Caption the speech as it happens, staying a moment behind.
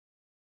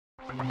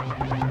So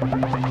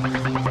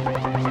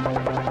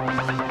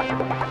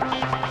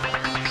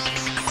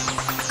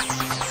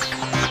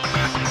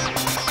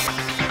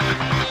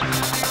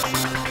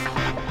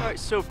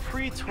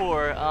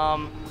pre-tour,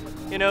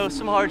 you know,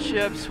 some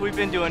hardships. We've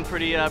been doing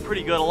pretty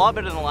good, a lot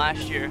better than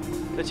last year.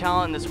 The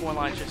talent in this one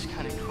line is just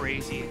kind of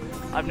crazy.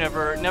 I've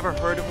never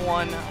heard of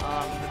one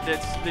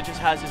that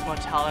just has as much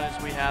talent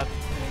as we have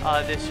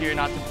this year.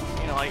 Not to,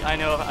 you know, I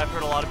know I've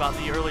heard a lot about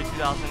the early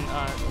 2000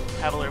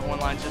 Cavalier one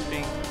lines just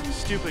being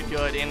stupid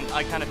good, and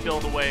I kind of feel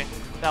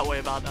that way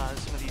about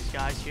some of these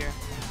guys here.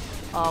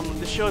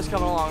 The show's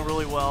coming along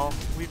really well.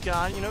 We've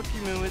got, you know, a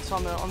few movements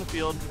on the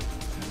field.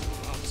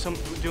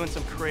 Doing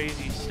some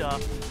crazy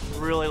stuff.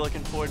 Really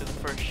looking forward to the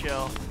first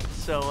show.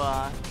 So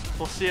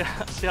we'll see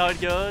how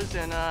it goes,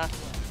 and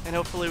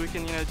hopefully we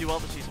can, you know, do well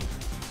this season.